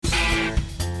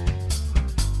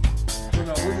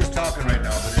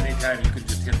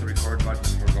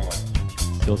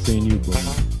Still saying you, boom.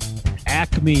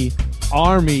 Acme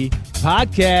Army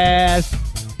Podcast.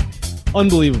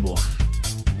 Unbelievable.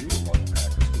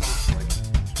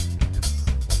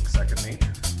 Second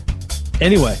nature.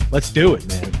 Anyway, let's do it,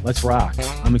 man. Let's rock.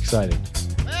 I'm excited.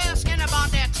 Well, it's getting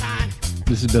about that time.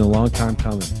 This has been a long time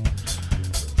coming.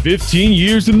 15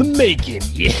 years in the making.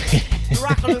 Yeah.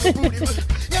 Rock a little booty.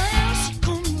 Yes,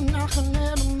 come knocking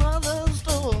at a mother's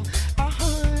door. I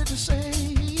heard you say.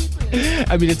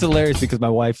 I mean, it's hilarious because my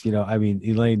wife,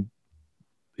 Elaine,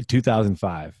 in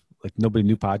 2005, like nobody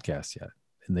knew podcasts yet.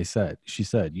 And she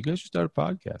said, you guys should start a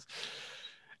podcast.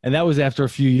 And that was after a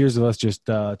few years of us just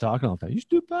talking all the time. You should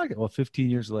do a podcast. Well, 15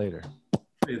 years later.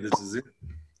 Hey, this is it.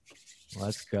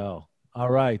 Let's go. All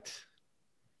right.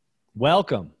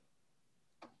 Welcome.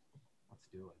 Let's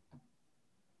do it.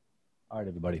 All right,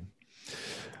 everybody.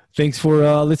 Thanks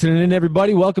for listening in,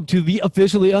 everybody. Welcome to the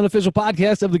officially unofficial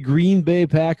podcast of the Green Bay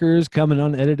Packers, coming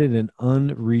unedited and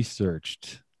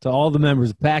unresearched. To all the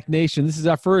members of Pack Nation, this is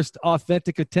our first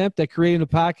authentic attempt at creating a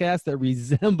podcast that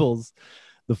resembles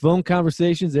the phone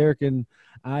conversations Eric and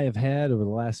I have had over the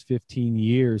last 15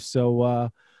 years.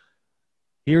 So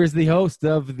here is the host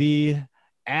of the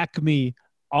Acme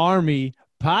Army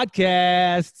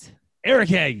Podcast, Eric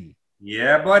Hagee.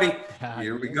 Yeah, buddy.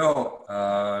 Here we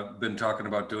go. Been talking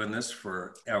about doing this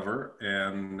forever,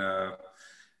 and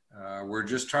we're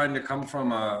just trying to come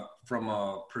from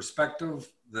a perspective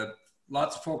that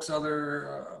lots of folks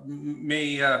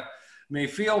may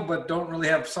feel, but don't really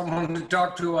have someone to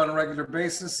talk to on a regular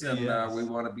basis. And Yes. we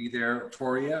want to be there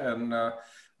for you and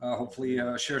hopefully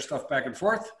share stuff back and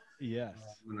forth. Yes.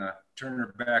 I'm going to turn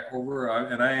her back over.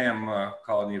 And I am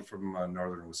calling you from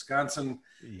northern Wisconsin,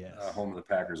 Yes. home of the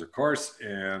Packers, of course.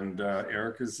 And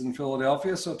Eric is in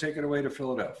Philadelphia, so take it away to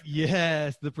Philadelphia.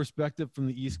 Yes, the perspective from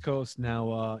the East Coast.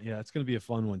 Now, it's going to be a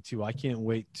fun one, too. I can't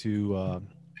wait to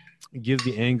give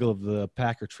the angle of the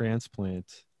Packer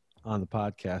transplant on the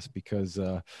podcast because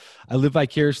I live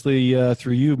vicariously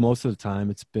through you most of the time.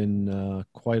 It's been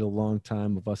quite a long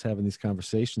time of us having these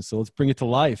conversations. So let's bring it to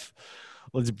life.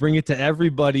 Let's bring it to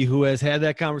everybody who has had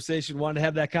that conversation, wanted to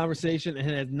have that conversation,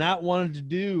 and has not wanted to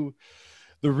do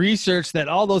the research that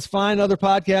all those fine other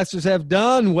podcasters have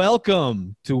done.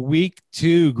 Welcome to week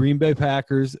 2, Green Bay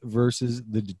Packers versus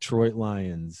the Detroit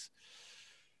Lions.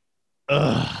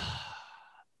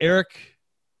 Eric,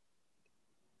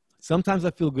 sometimes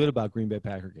I feel good about Green Bay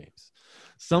Packer games.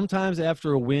 Sometimes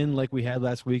after a win like we had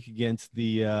last week against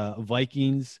the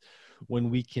Vikings, when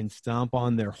we can stomp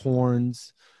on their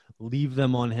horns, leave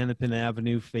them on Hennepin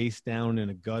Avenue face down in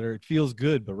a gutter, it feels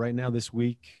good. But right now this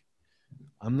week,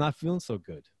 I'm not feeling so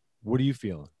good. What are you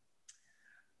feeling?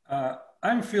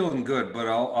 I'm feeling good, but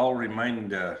I'll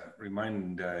remind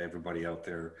everybody out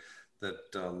there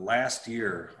that last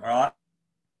year,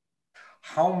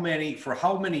 how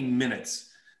many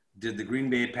minutes did the Green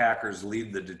Bay Packers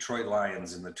lead the Detroit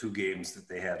Lions in the 2 games that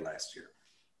they had last year?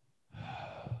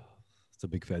 It's a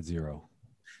big fat 0.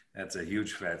 That's a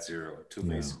huge fat 0. 2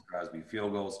 Mason Crosby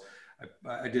field goals.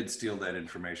 I did steal that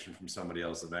information from somebody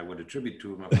else that I would attribute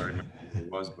to him if I remember who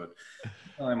it was, but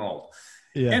I'm old.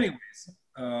 Yeah. Anyways,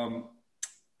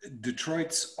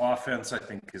 Detroit's offense, I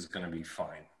think, is going to be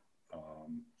fine.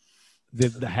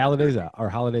 The Holiday's out. Our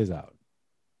Holiday's out.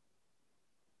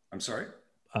 I'm sorry?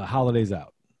 Holiday's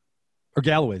out. Or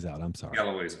Galloway's out. I'm sorry.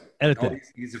 Galloway's out. Edit Oh, that.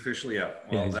 he's officially out.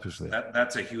 Yeah, Well, he's officially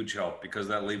that's a huge help because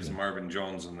that leaves Marvin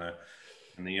Jones and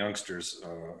the youngsters,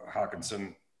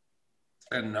 Hawkinson,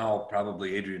 and now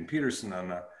probably Adrian Peterson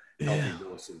on a healthy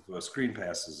dose of screen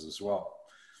passes as well.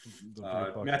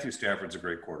 Matthew Stafford's a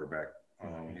great quarterback.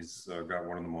 He's got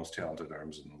one of the most talented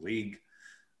arms in the league,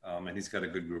 and he's got a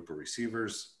good group of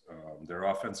receivers. Their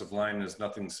offensive line is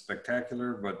nothing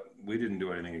spectacular, but we didn't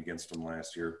do anything against them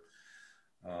last year.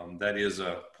 That is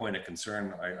a point of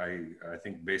concern. I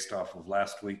think based off of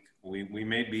last week, we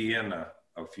may be in a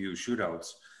few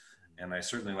shootouts, and I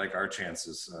certainly like our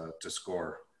chances to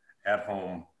score at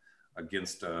home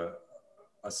against a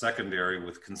secondary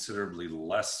with considerably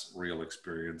less real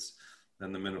experience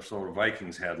than the Minnesota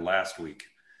Vikings had last week.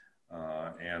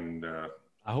 And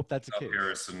I hope that's the case.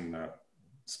 Harris and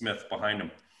Smith behind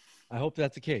him. I hope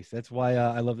that's the case. That's why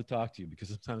I love to talk to you, because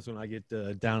sometimes when I get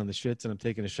down in the shits and I'm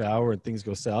taking a shower and things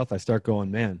go south, I start going,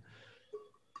 man,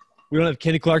 we don't have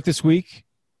Kenny Clark this week.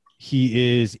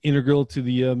 He is integral to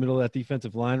the middle of that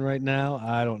defensive line right now.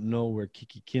 I don't know where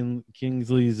Kiki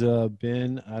Kingsley's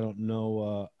been. I don't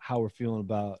know how we're feeling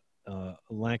about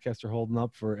Lancaster holding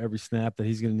up for every snap that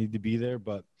he's going to need to be there.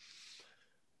 But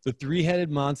the 3-headed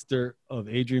monster of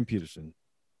Adrian Peterson,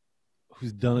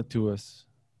 who's done it to us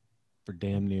for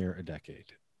damn near a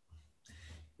decade.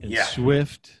 And Yeah.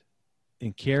 Swift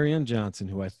and Kerryon Johnson,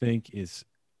 who I think is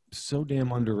so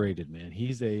damn underrated, man.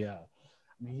 He's a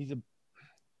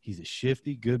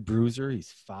shifty, good bruiser.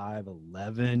 He's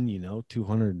 5'11",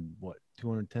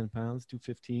 210 pounds,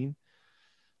 215.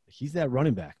 He's that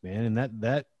running back, man, and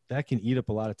that can eat up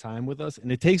a lot of time with us.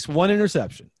 And it takes one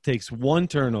interception, it takes one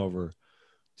turnover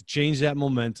to change that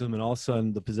momentum, and all of a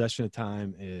sudden the possession of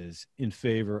time is in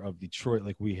favor of Detroit,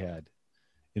 like we had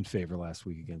in favor last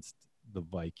week against the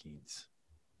Vikings.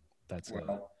 That's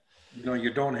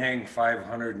you don't hang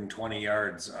 520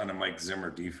 yards on a Mike Zimmer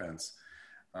defense,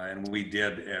 and we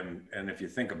did. And if you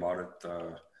think about it,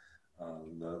 the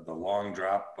long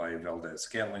drop by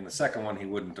Valdez-Scantling, the second one he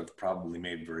wouldn't have probably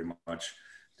made very much.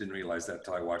 Didn't realize that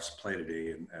till I watched the play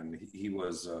today, and he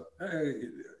was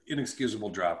inexcusable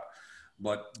drop.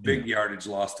 But big yardage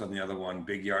lost on the other one.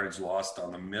 Big yardage lost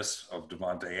on the miss of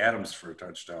Devontae Adams for a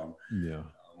touchdown. Yeah,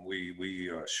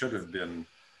 we should have been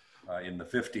in the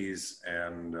 50s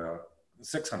and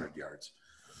 600 yards.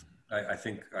 I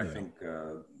think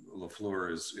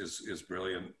LaFleur is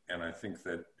brilliant, and I think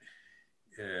that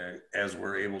as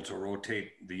we're able to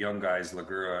rotate the young guys,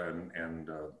 Lagura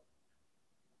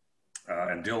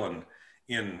and Dillon,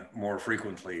 in more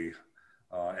frequently.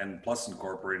 And plus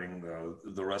incorporating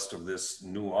the rest of this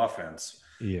new offense.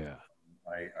 Yeah,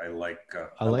 I like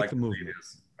the movement.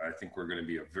 I think we're going to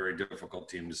be a very difficult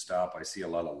team to stop. I see a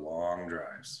lot of long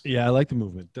drives. Yeah, I like the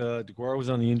movement. DeGuara was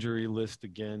on the injury list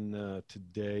again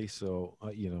today, so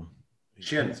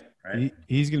Chin, right?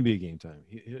 He's going to be a game time.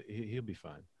 He'll be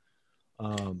fine.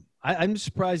 I'm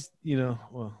surprised.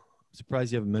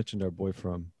 Surprised you haven't mentioned our boy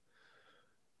from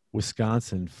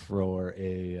Wisconsin for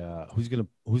a who's gonna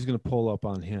pull up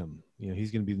on him. He's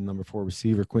gonna be the number 4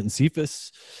 receiver, Quentin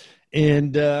Cephas,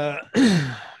 and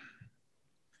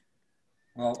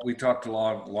well, we talked a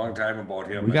long time about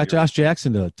him. We got Josh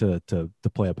Jackson to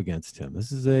play up against him.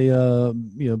 This is a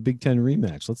Big Ten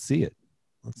rematch. Let's see it.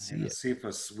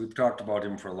 Cephas, we've talked about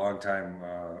him for a long time.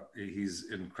 He's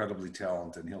incredibly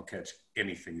talented, and he'll catch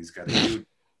anything. He's got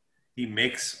he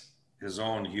makes his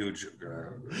own huge.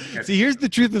 See, here's the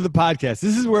truth of the podcast.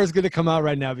 This is where it's going to come out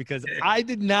right now, because I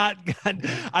did not.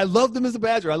 I love them as a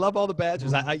Badger. I love all the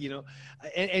Badgers.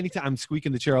 Anytime I'm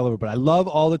squeaking the chair all over, but I love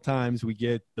all the times we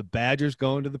get the Badgers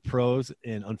going to the pros,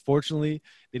 and unfortunately,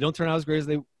 they don't turn out as great as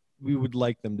we would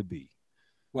like them to be.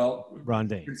 Well, Ron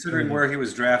Dane, considering where he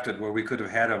was drafted, where we could have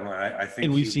had him, I think.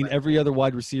 And we've seen every other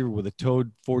wide receiver with a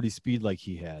toed 40 speed like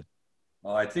he had.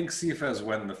 Well, I think Cephas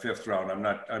went in the 5th round.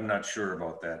 I'm not sure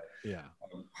about that. Yeah.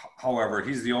 However,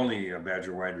 he's the only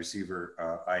Badger wide receiver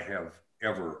I have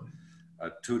ever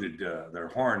tooted their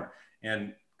horn,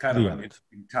 and kind of an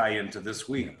tie into this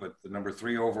week. But the number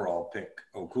 3 overall pick,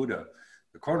 Okudah,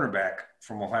 the cornerback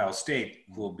from Ohio State,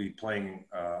 who will be playing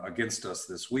against us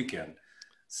this weekend,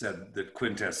 said that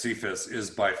Quintez Cephas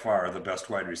is by far the best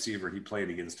wide receiver he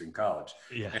played against in college.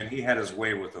 Yeah. And he had his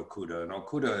way with Okudah, and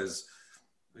Okudah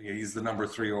he's the number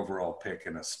 3 overall pick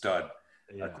and a stud.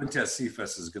 Yeah. Quintez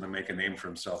Cephas is going to make a name for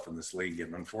himself in this league,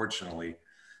 and unfortunately,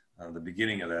 the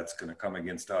beginning of that's going to come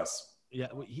against us. Yeah,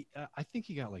 I think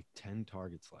he got like 10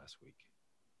 targets last week.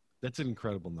 That's an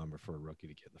incredible number for a rookie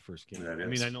to get in the first game. That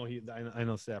is. I mean, I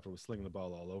know Stafford was slinging the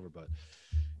ball all over, but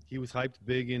he was hyped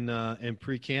big in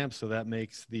pre-camp, so that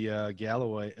makes the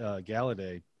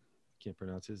Galladay, can't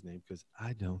pronounce his name because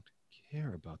I don't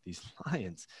care about these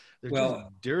Lions. They're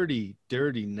just dirty,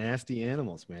 nasty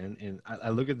animals, man. And I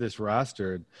look at this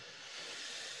roster.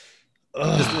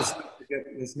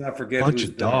 Let's not forget bunch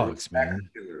of dogs, man.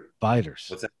 Biters.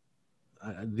 What's that?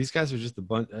 These guys are just a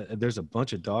bunch. There's a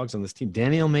bunch of dogs on this team.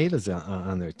 Danny Almeida's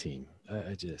on their team.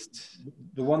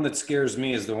 The one that scares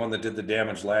me is the one that did the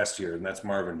damage last year, and that's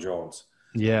Marvin Jones.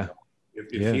 Yeah.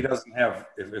 If he doesn't have,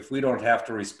 if we don't have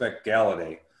to respect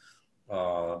Galladay,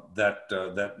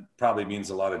 that probably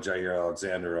means a lot of Jair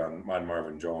Alexander on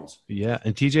Marvin Jones. Yeah,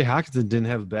 and TJ Hawkinson didn't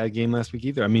have a bad game last week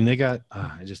either. I mean, they got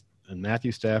and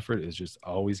Matthew Stafford is just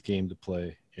always game to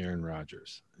play Aaron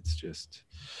Rodgers. It's just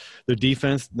their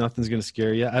defense. Nothing's going to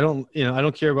scare you. I don't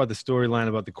care about the storyline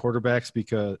about the cornerbacks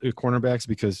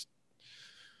because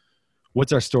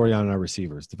what's our story on our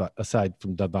receivers aside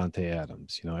from Devontae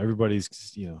Adams? Everybody's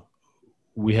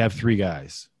we have 3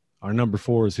 guys. Our number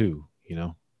 4 is who?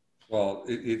 Well,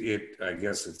 I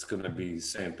guess it's going to be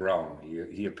St. Brown.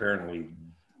 He apparently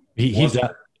he's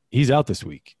out. He's out this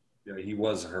week. Yeah, he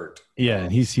was hurt. Yeah,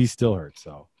 and he's still hurt.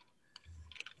 So,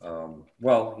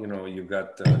 you've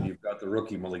got the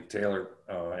rookie Malik Taylor,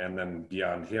 and then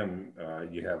beyond him,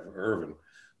 you have Irvin,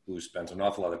 who spent an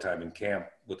awful lot of time in camp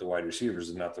with the wide receivers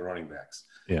and not the running backs.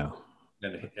 Yeah,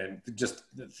 and just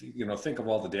think of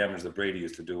all the damage that Brady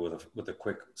used to do with a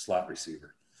quick slot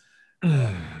receiver.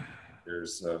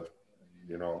 There's,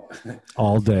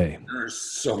 All day. there's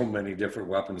so many different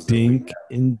weapons. Dink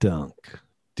and dunk.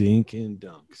 Dink and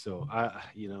dunk. So I'm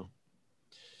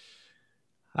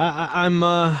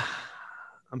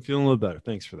feeling a little better.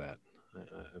 Thanks for that.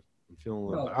 I'm feeling a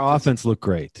little better. Our offense looked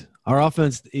great. Our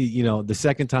offense, the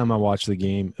second time I watched the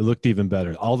game, it looked even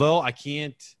better. Although I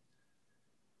can't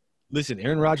listen,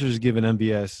 Aaron Rodgers has given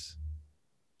MVS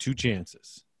 2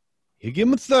 chances. He'll give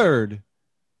him a third,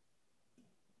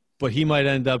 but he might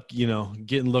end up,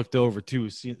 getting looked over too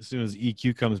as soon as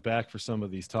EQ comes back for some of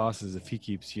these tosses if he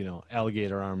keeps,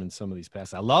 alligator arm in some of these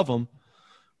passes. I love him,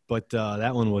 but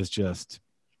that one was it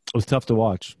was tough to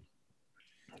watch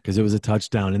because it was a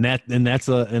touchdown, and that's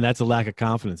a lack of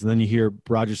confidence. And then you hear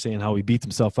Rodgers saying how he beats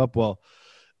himself up. Well,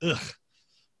 get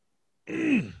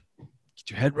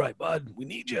your head right, bud. We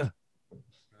need you.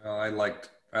 Well, I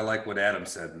like what Adam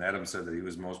said, and Adam said that he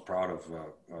was most proud of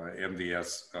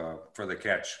MVS for the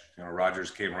catch. Rodgers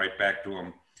came right back to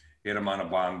him, hit him on a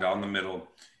bomb down the middle.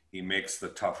 He makes the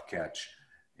tough catch,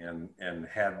 and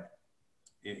had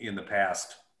in the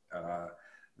past.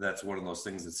 That's one of those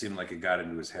things that seemed like it got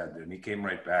into his head, and he came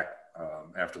right back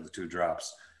after the 2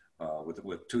 drops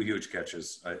with 2 huge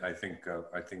catches. I think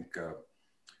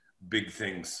big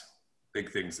things,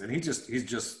 and he's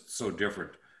just so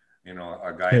different.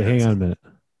 A guy. Hey, hang on a minute.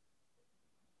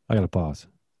 I got to pause.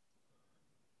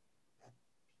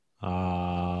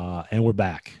 And we're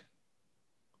back.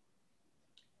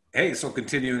 Hey, so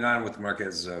continuing on with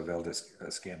Marquez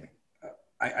Valdez-Scantling.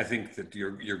 I think that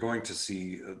you're going to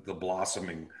see the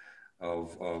blossoming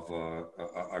of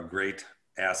a great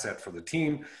asset for the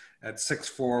team at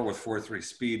 6'4" with 4.3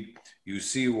 speed. You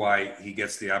see why he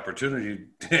gets the opportunity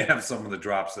to have some of the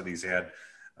drops that he's had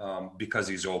because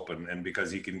he's open and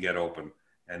because he can get open,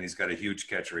 and he's got a huge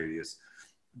catch radius.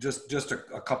 Just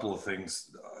a couple of things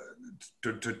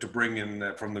to bring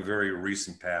in from the very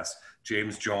recent past.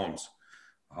 James Jones.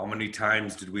 How many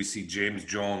times did we see James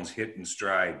Jones hit in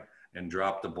stride and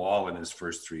drop the ball in his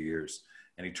first 3 years?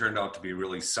 And he turned out to be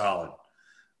really solid.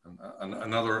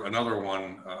 Another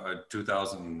one,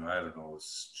 2000, I don't know,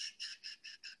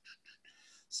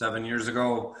 7 years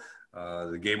ago,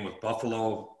 the game with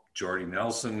Buffalo, Jordy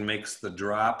Nelson makes the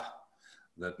drop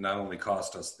that not only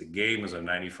cost us the game as a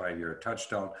 95-yard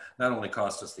touchdown, not only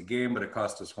cost us the game, but it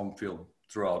cost us home field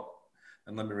throughout.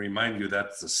 And let me remind you,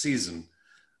 that's the season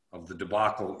of the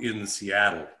debacle in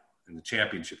Seattle in the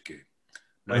championship game.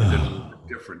 Might have been a little bit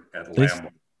different at Lambeau.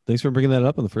 Thanks for bringing that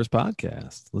up on the first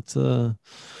podcast. Let's leave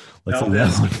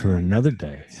that one for another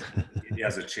day. He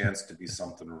has a chance to be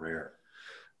something rare.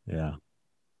 Yeah,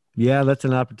 that's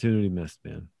an opportunity missed,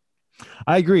 man.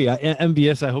 I agree.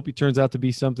 MVS, I hope he turns out to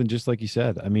be something just like you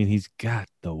said. I mean, he's got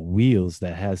the wheels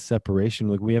that has separation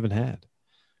like we haven't had.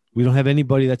 We don't have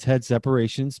anybody that's had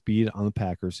separation speed on the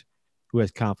Packers who has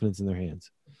confidence in their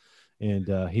hands. And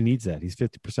he needs that. He's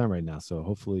 50% right now. So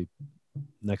hopefully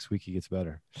next week he gets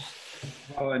better.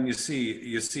 Well, and you see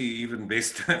even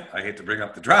based, I hate to bring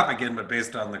up the drop again, but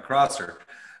based on the crosser,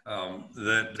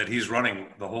 that he's running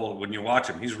the whole, when you watch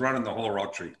him, he's running the whole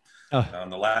route tree. In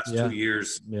the last 2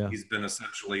 years, he's been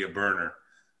essentially a burner,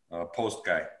 post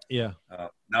guy. Yeah.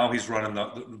 Now he's running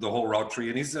the whole route tree,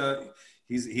 and he's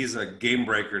a game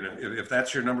breaker. And if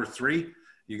that's your number 3,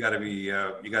 you got to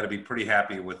be pretty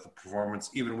happy with the performance,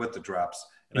 even with the drops.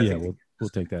 And I think we'll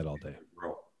take that all day.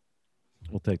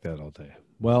 We'll take that all day.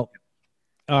 Well,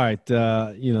 all right.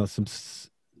 Some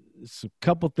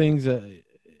couple things.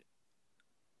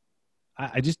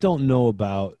 I just don't know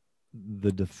about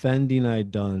the defending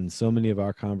I'd done so many of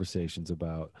our conversations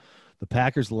about the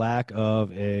Packers' lack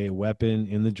of a weapon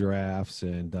in the drafts.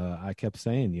 And I kept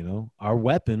saying, our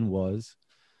weapon was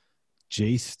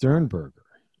Jace Sternberger.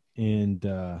 And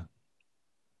I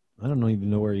don't even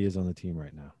know where he is on the team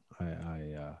right now.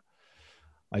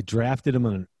 I drafted him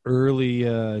on an early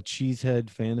cheesehead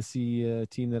fantasy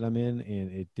team that I'm in,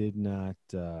 and it did not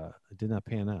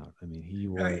pan out. I mean, he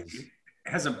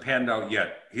hasn't panned out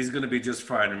yet. He's going to be just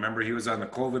fine. Remember, he was on the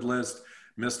COVID list,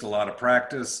 missed a lot of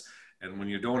practice, and when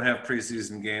you don't have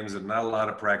preseason games and not a lot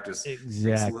of practice,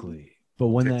 exactly. But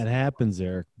when that happens,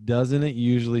 Eric, doesn't it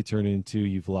usually turn into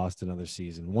you've lost another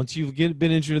season? Once you've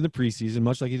been injured in the preseason,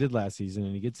 much like you did last season,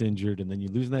 and he gets injured, and then you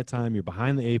lose in that time, you're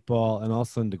behind the 8 ball, and all of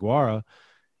a sudden DeGuara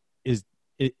is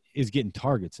getting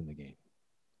targets in the game.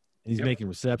 And he's making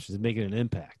receptions, making an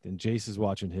impact. And Jace is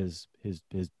watching his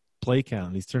play count,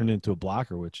 and he's turned into a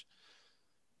blocker, which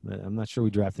I'm not sure we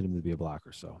drafted him to be a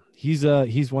blocker. So he's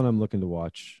one I'm looking to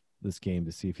watch this game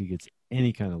to see if he gets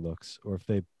any kind of looks or if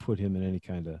they put him in any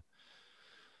kind of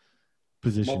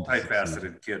position.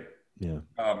 Multifaceted kid. Yeah.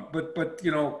 But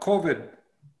COVID,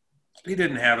 he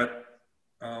didn't have it.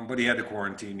 but he had to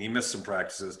quarantine. He missed some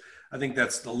practices. I think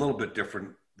that's a little bit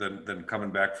different than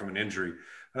coming back from an injury.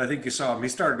 But I think you saw him. He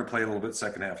started to play a little bit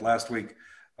second half last week.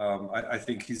 I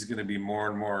think he's going to be more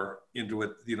and more into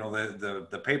it. You know,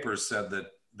 the papers said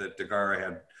that DeGara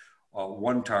had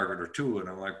one target or two, and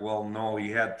I'm like, well, no,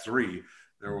 he had three.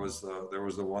 There was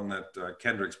the one that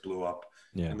Kendricks blew up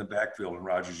in the backfield, and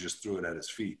Rodgers just threw it at his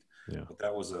feet. Yeah. But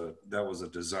that was a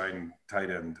design tight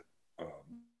end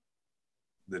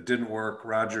that didn't work.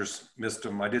 Rodgers missed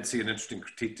him. I did see an interesting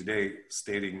critique today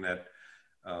stating that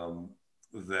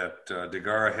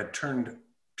DeGara had turned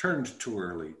too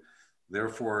early,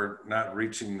 therefore not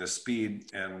reaching the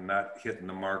speed and not hitting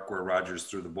the mark where Rodgers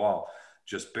threw the ball,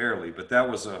 just barely. But that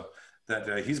was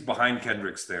he's behind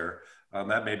Kendricks there.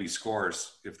 That maybe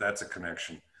scores if that's a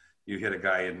connection. You hit a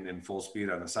guy in full speed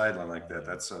on the sideline like that.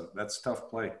 That's a tough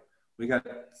play. We got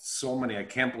so many. I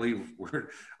can't believe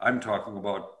I'm talking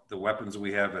about the weapons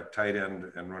we have at tight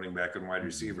end and running back and wide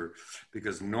receiver,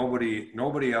 because nobody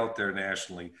out there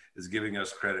nationally is giving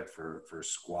us credit for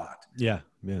squat. Yeah.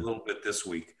 A little bit this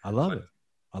week. I love it.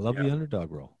 I love the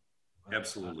underdog role.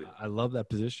 Absolutely. I love that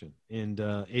position. And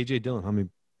AJ Dillon,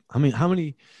 how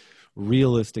many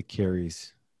realistic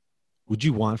carries would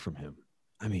you want from him?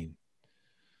 I mean,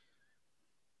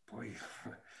 boy,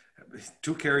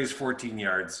 2 carries, 14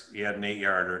 yards. He had an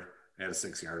 8-yarder. He had a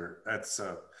 6-yarder. That's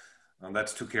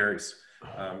 2 carries.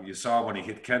 You saw when he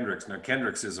hit Kendricks. Now,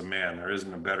 Kendricks is a man. There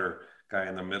isn't a better guy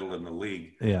in the middle in the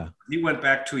league. Yeah. He went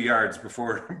back 2 yards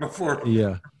before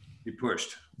he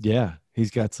pushed. Yeah.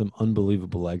 He's got some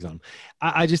unbelievable legs on him.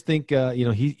 I just think,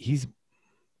 he's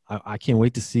I can't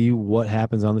wait to see what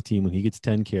happens on the team when he gets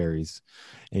 10 carries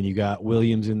and you got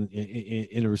Williams in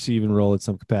a receiving role at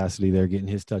some capacity there, getting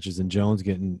his touches, and Jones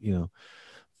getting,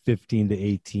 15 to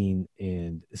 18,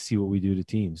 and see what we do to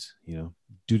teams, do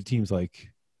to teams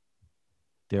like,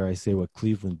 dare I say, what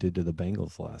Cleveland did to the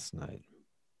Bengals last night.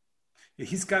 We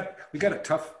got a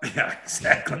tough, yeah,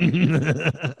 exactly.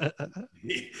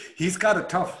 He's got a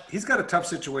tough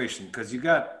situation because you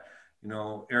got,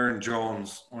 Aaron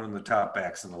Jones, one of the top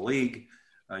backs in the league.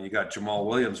 You got Jamal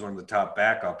Williams, one of the top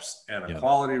backups, and a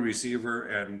quality receiver.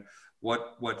 And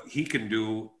what he can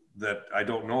do that I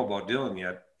don't know about Dillon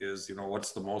yet is,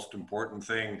 what's the most important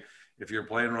thing if you're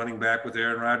playing running back with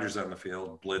Aaron Rodgers on the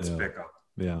field? Blitz pickup.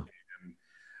 Yeah.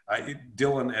 And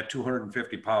Dillon at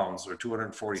 250 pounds or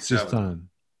 247.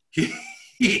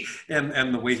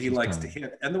 And the way he likes to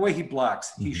hit and the way he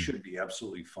blocks, he should be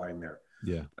absolutely fine there.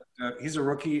 Yeah. He's a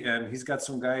rookie, and he's got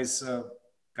some guys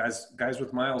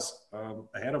with miles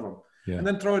ahead of him. Yeah. And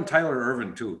then throw in Tyler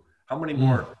Ervin too. How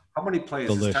many plays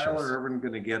is Tyler Ervin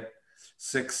going to get?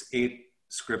 6-8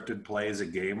 scripted plays a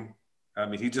game? I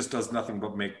mean, he just does nothing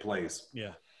but make plays.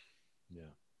 Yeah. Yeah.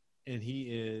 And he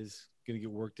is going to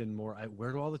get worked in more.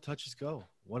 Where do all the touches go?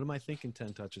 What am I thinking?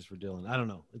 10 touches for Dillon? I don't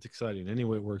know. It's exciting.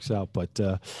 Anyway, it works out, but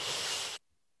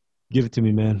give it to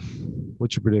me, man.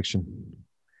 What's your prediction?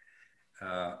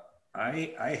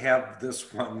 I have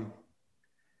this one.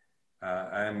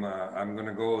 I'm going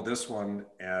to go this one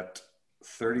at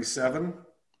 37-24.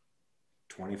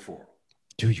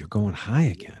 Dude, you're going high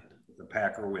again. The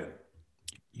Packer win.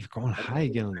 You're going high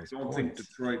again on those. I don't think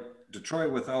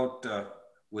Detroit without a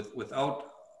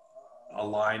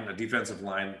defensive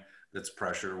line that's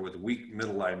pressure, with weak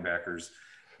middle linebackers,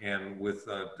 and with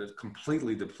the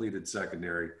completely depleted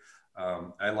secondary.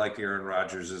 I like Aaron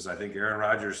Rodgers. I think Aaron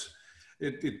Rodgers.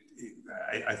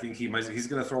 I think he's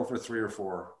going to throw for 3 or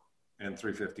 4 and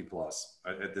 350 plus.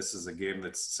 This is a game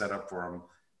that's set up for him.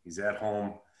 He's at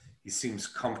home. He seems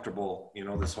comfortable.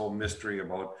 This whole mystery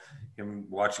about him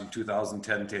watching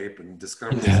 2010 tape and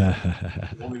discovering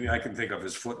the only thing I can think of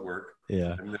is footwork.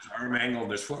 Yeah. And there's arm angle and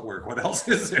there's footwork. What else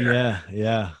is there?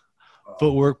 Yeah.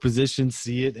 Footwork, position,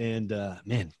 see it. And,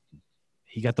 man,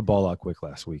 he got the ball out quick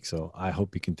last week, so I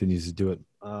hope he continues to do it.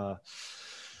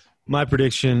 My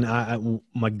prediction,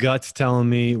 my gut's telling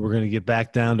me we're going to get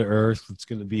back down to earth. It's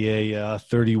going to be a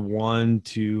 31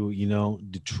 to,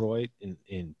 Detroit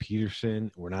and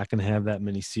Peterson. We're not going to have that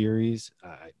many series.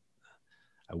 I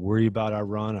worry about our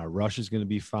run. Our rush is going to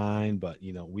be fine, but,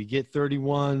 we get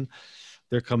 31.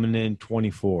 They're coming in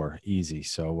 24 easy.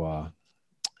 So,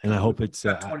 and I hope it's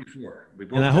 24.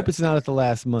 And I hope it's not at the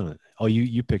last minute. Oh,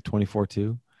 you picked 24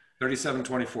 too?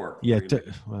 37-24. Yeah.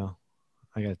 Well,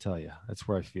 I got to tell you, that's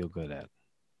where I feel good at.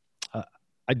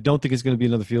 I don't think it's going to be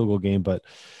another field goal game, but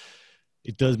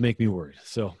it does make me worried.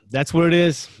 So that's what it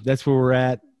is. That's where we're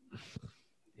at.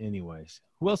 Anyways,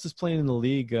 who else is playing in the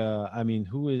league?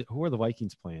 Who are the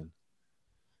Vikings playing?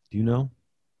 Do you know?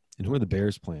 And who are the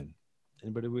Bears playing?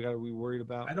 Anybody we got to be worried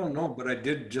about? I don't know, but I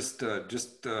did just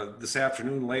this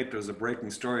afternoon late. There was a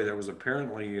breaking story. There was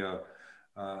apparently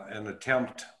an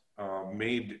attempt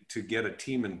made to get a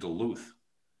team in Duluth,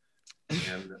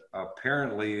 and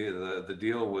apparently the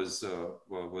deal was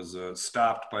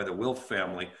stopped by the Wilf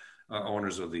family,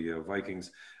 owners of the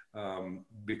Vikings,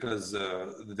 because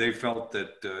they felt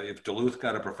that if Duluth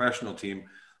got a professional team,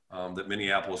 that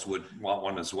Minneapolis would want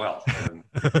one as well. And,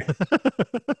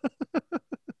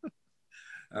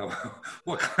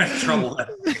 what kind of trouble that?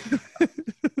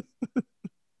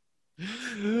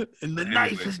 And the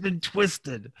knife has been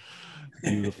twisted.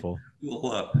 Beautiful.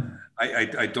 Well,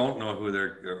 I don't know who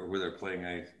they're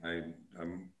playing.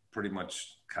 I'm pretty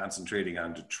much concentrating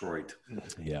on Detroit.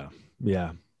 Yeah.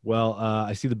 Well,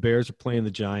 I see the Bears are playing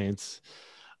the Giants.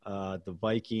 The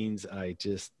Vikings, I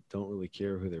just don't really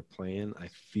care who they're playing. I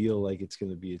feel like it's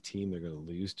going to be a team they're going to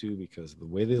lose to because of the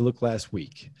way they looked last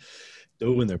week.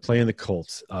 Oh, and they're playing the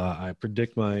Colts. I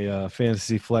predict my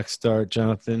fantasy flex start,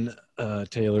 Jonathan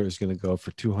Taylor, is going to go for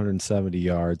 270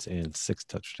 yards and 6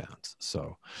 touchdowns.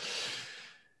 So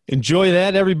enjoy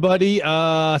that, everybody.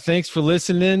 Thanks for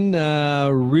listening.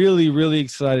 Really, really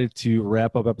excited to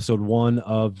wrap up episode 1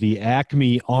 of the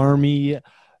Acme Army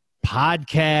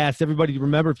podcast. Everybody,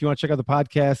 remember, if you want to check out the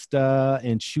podcast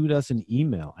and shoot us an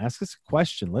email, ask us a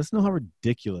question. Let us know how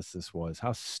ridiculous this was,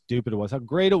 how stupid it was, how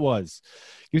great it was.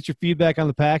 Give us your feedback on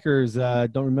the Packers.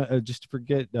 Don't remember, just to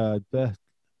forget, I'm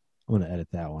going to edit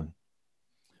that one.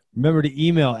 Remember to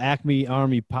email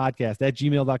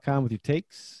acmearmypodcast@gmail.com with your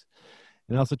takes.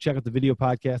 And also check out the video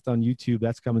podcast on YouTube.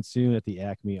 That's coming soon at the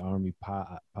Acme Army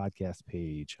podcast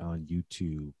page on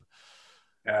YouTube.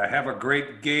 Have a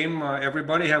great game,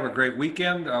 everybody. Have a great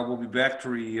weekend. We'll be back to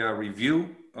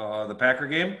review the Packer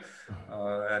game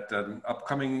at an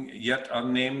upcoming yet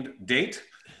unnamed date.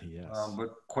 Yes.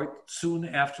 But quite soon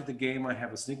after the game, I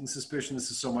have a sneaking suspicion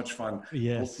this is so much fun.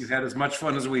 Yes. Hope you had as much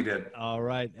fun as we did. All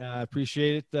right.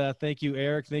 Appreciate it. Thank you,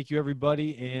 Eric. Thank you,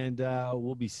 everybody. And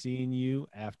we'll be seeing you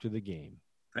after the game.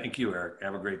 Thank you, Eric.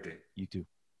 Have a great day. You too.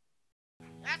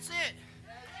 That's it.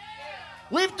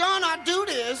 We've done our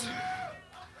duties.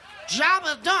 Job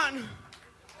is done.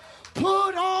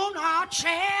 Put on our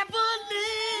javelin.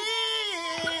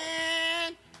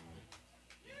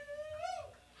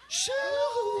 Shoo.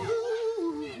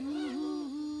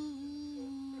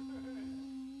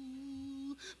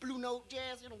 Blue Note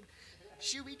Jazz,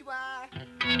 shoo-wee-doo-wah.